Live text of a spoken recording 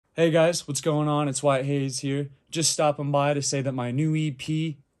Hey guys, what's going on? It's White Hayes here. Just stopping by to say that my new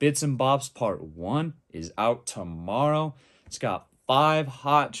EP, Bits and Bops Part 1, is out tomorrow. It's got 5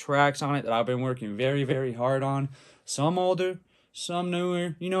 hot tracks on it that I've been working very, very hard on. Some older, some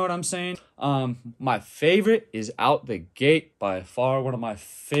newer, you know what I'm saying? My favorite is Out the Gate, by far one of my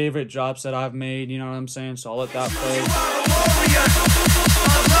favorite drops that I've made, you know what I'm saying? So I'll let that play.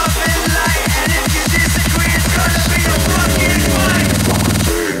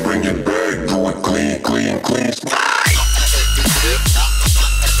 Bring it back, do it clean, clean, clean.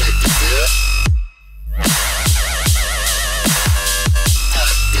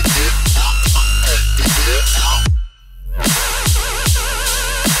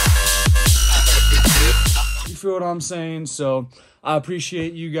 You feel what I'm saying? So I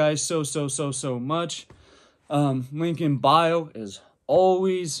appreciate you guys so much. Link in bio is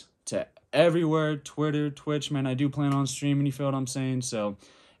always to everywhere, Twitter, Twitch, man. I do plan on streaming, you feel what I'm saying? So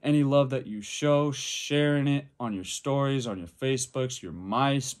any love that you show, sharing it on your stories, on your Facebooks, your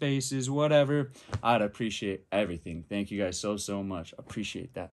MySpaces, whatever, I'd appreciate everything. Thank you guys so much. Appreciate that.